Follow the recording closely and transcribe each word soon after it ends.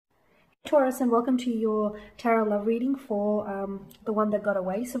Taurus, and welcome to your tarot love reading for the one that got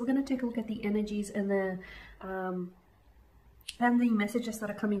away. So we're going to take a look at the energies and the messages that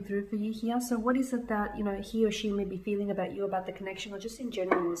are coming through for you here. So what is it that he or she may be feeling about you, about the connection, or just in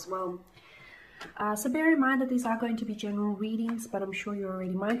general as well? So bear in mind that these are going to be general readings, but I'm sure you're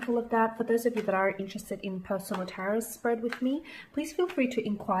already mindful of that. For those of you that are interested in personal tarot spread with me, please feel free to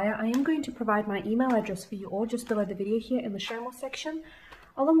inquire. I am going to provide my email address for you all just below the video here in the show more section,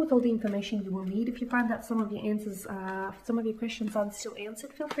 along with all the information you will need. If you find that some of your answers, some of your questions aren't still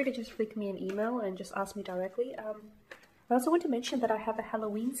answered, feel free to just flick me an email and just ask me directly. I also want to mention that I have a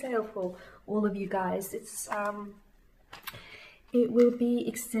Halloween sale for all of you guys. It will be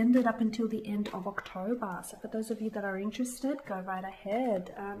extended up until the end of October. So for those of you that are interested, go right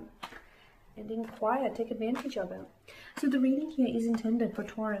ahead and inquire, take advantage of it. So the reading here is intended for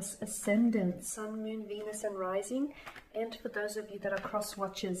Taurus Ascendant, Sun, Moon, Venus, and Rising, and for those of you that are cross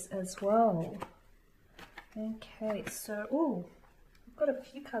watchers as well. Okay, so, I've got a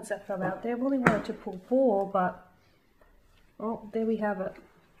few cards that fell out there. I really wanted to pull 4, but, oh, there we have it.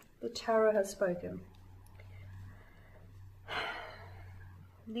 The tarot has spoken.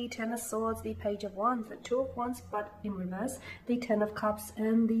 The Ten of Swords, the Page of Wands, the Two of Wands, but in reverse, the Ten of Cups,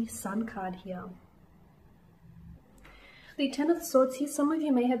 and the Sun card here. The Ten of Swords here, some of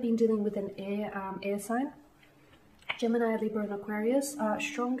you may have been dealing with an air sign, Gemini, Libra, and Aquarius.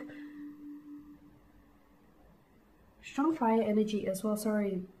 Strong fire energy as well.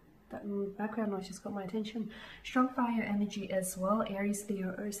 Sorry, that background noise just got my attention. Strong fire energy as well, Aries,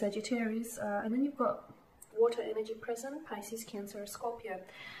 Leo, or Sagittarius. And then you've got water energy present, Pisces, Cancer, Scorpio.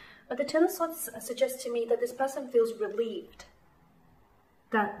 But the Ten of Swords suggests to me that this person feels relieved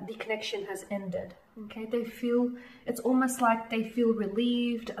that the connection has ended. Okay, they feel, it's almost like they feel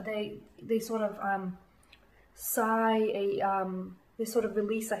relieved. They sort of sigh, they sort of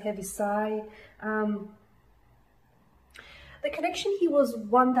release a heavy sigh. The connection here was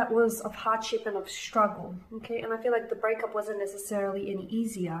one that was of hardship and of struggle. Okay, and I feel like the breakup wasn't necessarily any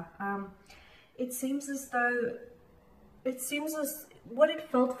easier. It seems as what it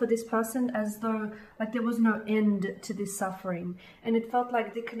felt for this person as though like there was no end to this suffering, and it felt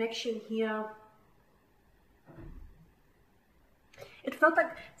like the connection here, it felt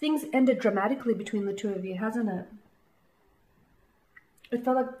like things ended dramatically between the two of you, hasn't it? It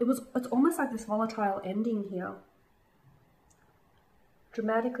felt like it's almost like this volatile ending here,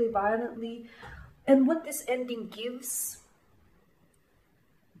 dramatically, violently. And what this ending gives,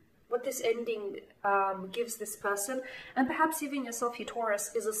 gives this person, and perhaps even yourself here,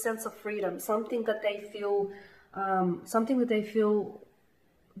 Taurus, is a sense of freedom, something that they feel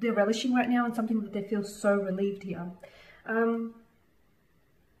they're relishing right now, and something that they feel so relieved here.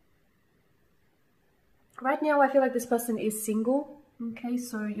 Right now, I feel like this person is single. Okay,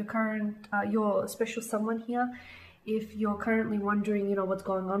 so your special someone here, if you're currently wondering, what's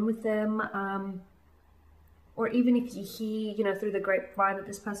going on with them, or even if you hear, through the grapevine that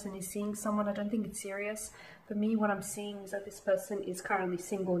this person is seeing someone, I don't think it's serious. For me, what I'm seeing is that this person is currently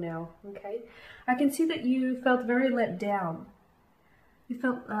single now, okay? I can see that you felt very let down. You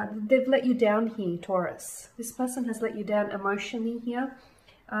felt, they've let you down here, Taurus. This person has let you down emotionally here.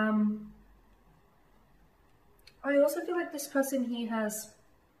 I also feel like this person here has,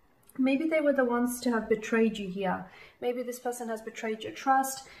 maybe they were the ones to have betrayed you here. Maybe this person has betrayed your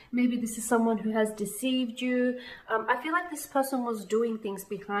trust. Maybe this is someone who has deceived you. I feel like this person was doing things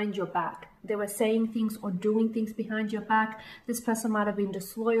behind your back. They were saying things or doing things behind your back. This person might have been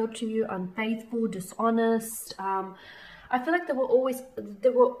disloyal to you, unfaithful, dishonest. I feel like they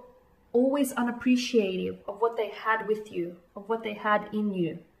were always unappreciative of what they had with you, of what they had in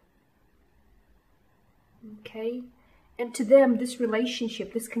you. Okay? And to them, this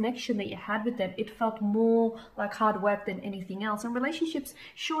relationship, this connection that you had with them, it felt more like hard work than anything else. And relationships,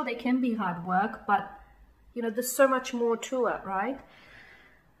 sure, they can be hard work, but, there's so much more to it, right?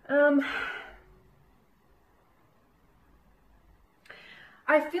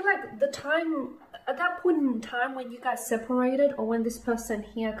 I feel like at that point in time when you guys separated, or when this person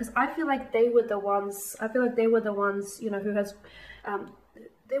here, because I feel like they were the ones, who has...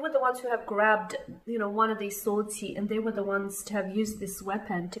 they were the ones who have grabbed, one of these swords here, and they were the ones to have used this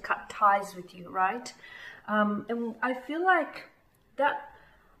weapon to cut ties with you, right? And I feel like that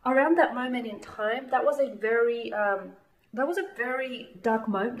around that moment in time, that was a very dark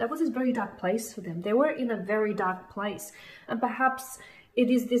moment. That was a very dark place for them. They were in a very dark place, and perhaps it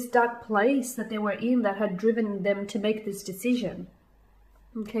is this dark place that they were in that had driven them to make this decision.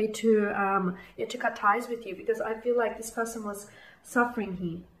 Okay, to cut ties with you, because I feel like this person was suffering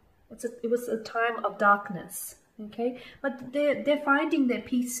here. It was a time of darkness. okay? But they're finding their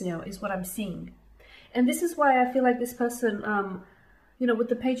peace now, is what I'm seeing. And this is why I feel like this person, you know, with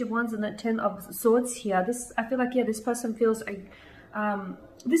the Page of Wands and the Ten of Swords here, I feel like, yeah, this person feels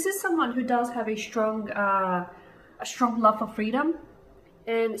this is someone who does have a strong love for freedom.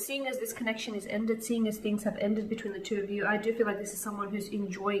 And seeing as this connection is ended, seeing as things have ended between the two of you, I do feel like this is someone who's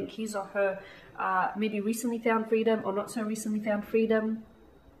enjoying his or her maybe recently found freedom or not so recently found freedom.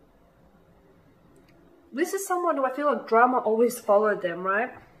 This is someone who I feel like drama always followed them,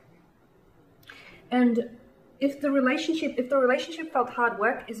 right? And if the relationship felt hard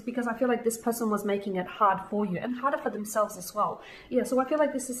work, is because I feel like this person was making it hard for you and harder for themselves as well. Yeah, so I feel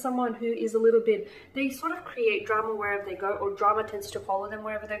like this is someone who is a little bit, they sort of create drama wherever they go, or drama tends to follow them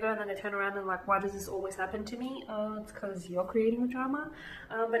wherever they go, and then they turn around and like, why does this always happen to me? It's because you're creating the drama.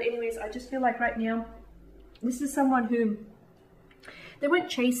 But anyways, I just feel like right now, this is someone who, they weren't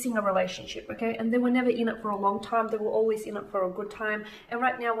chasing a relationship, okay? And they were never in it for a long time. They were always in it for a good time. And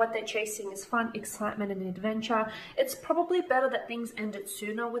right now what they're chasing is fun, excitement, and adventure. It's probably better that things ended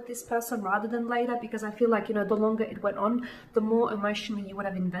sooner with this person rather than later, because I feel like, you know, the longer it went on, the more emotionally you would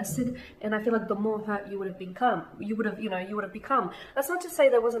have invested. And I feel like the more hurt you would have become. You would have become. That's not to say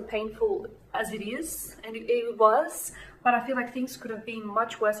that wasn't painful as it is, and it was, but I feel like things could have been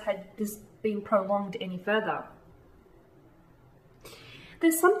much worse had this been prolonged any further.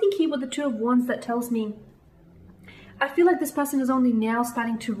 There's something here with the Two of Wands that tells me, I feel like this person is only now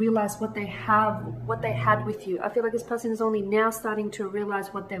starting to realize what they had with you. I feel like this person is only now starting to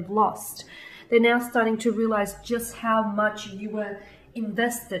realize what they've lost. They're now starting to realize just how much you were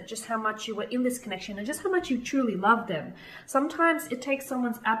invested, just how much you were in this connection, and just how much you truly love them. Sometimes it takes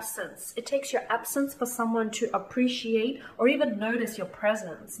someone's absence. It takes your absence for someone to appreciate or even notice your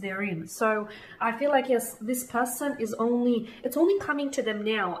presence therein. So I feel like, yes, this person is it's only coming to them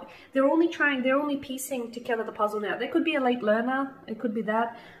now. They're only piecing together the puzzle now. They could be a late learner. It could be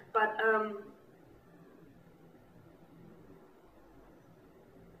that. But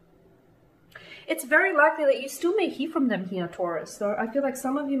it's very likely that you still may hear from them here, Taurus. So I feel like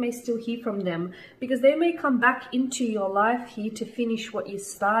some of you may still hear from them, because they may come back into your life here to finish what you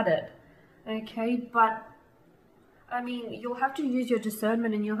started. Okay, but I mean, you'll have to use your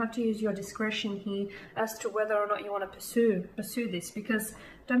discernment and you'll have to use your discretion here as to whether or not you want to pursue this, because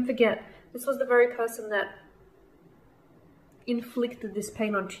don't forget, this was the very person that inflicted this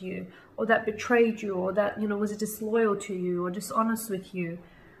pain onto you, or that betrayed you, or that, you know, was disloyal to you or dishonest with you.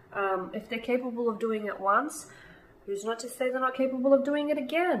 If they're capable of doing it once, who's not to say they're not capable of doing it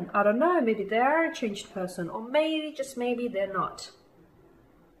again? I don't know, maybe they are a changed person, or maybe, just maybe, they're not.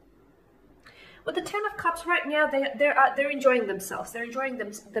 With the Ten of Cups right now, they're enjoying themselves. They're enjoying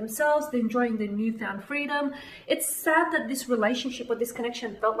themselves. They're enjoying their newfound freedom. It's sad that this relationship or this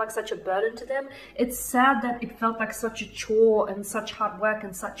connection felt like such a burden to them. It's sad that it felt like such a chore and such hard work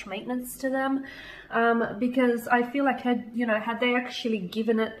and such maintenance to them. Because I feel like had they actually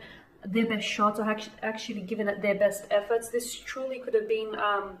given it their best shots, or actually given it their best efforts, this truly could have been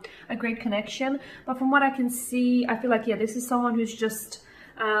a great connection. But from what I can see, I feel like, yeah, this is someone who's just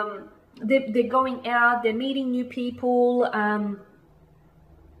they're going out, they're meeting new people.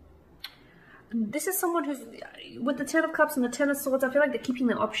 This is someone who's, with the Ten of Cups and the Ten of Swords, I feel like they're keeping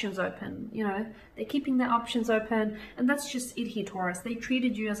their options open, you know. They're keeping their options open, and that's just it here, Taurus. They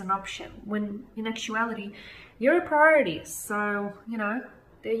treated you as an option, when in actuality, you're a priority. So, you know,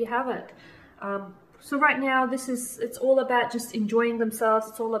 there you have it. So right now, it's all about just enjoying themselves.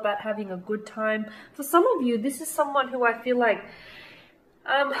 It's all about having a good time. For some of you, this is someone who I feel like,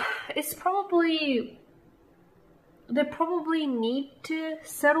 they probably need to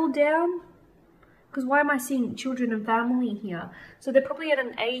settle down. Because why am I seeing children and family here? So they're probably at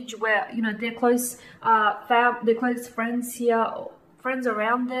an age where, you know, their close friends here, friends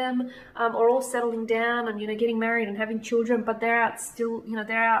around them, are all settling down and, you know, getting married and having children, but they're out still, you know,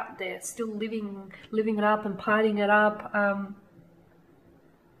 they're out there still living it up and partying it up.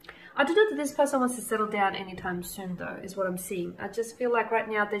 I don't know that this person wants to settle down anytime soon, though, is what I'm seeing. I just feel like right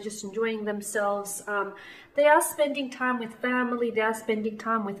now they're just enjoying themselves. They are spending time with family. They are spending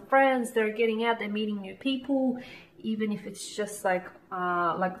time with friends. They're getting out. They're meeting new people, even if it's just like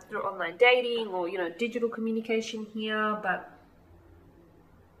through online dating or, you know, digital communication here. But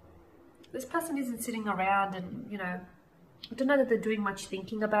this person isn't sitting around and, you know, I don't know that they're doing much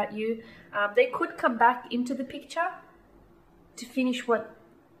thinking about you. They could come back into the picture to finish what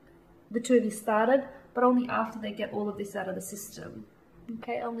the two of you started, but only after they get all of this out of the system.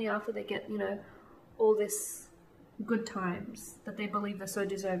 Okay, only after they get, you know, all this good times that they believe they're so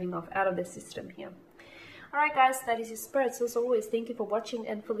deserving of out of their system here. Alright guys, that is your spirits. As always, thank you for watching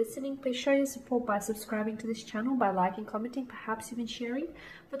and for listening. Please show your support by subscribing to this channel, by liking, commenting, perhaps even sharing.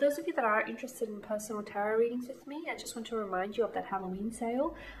 For those of you that are interested in personal tarot readings with me, I just want to remind you of that Halloween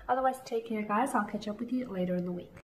sale. Otherwise, take care guys. I'll catch up with you later in the week.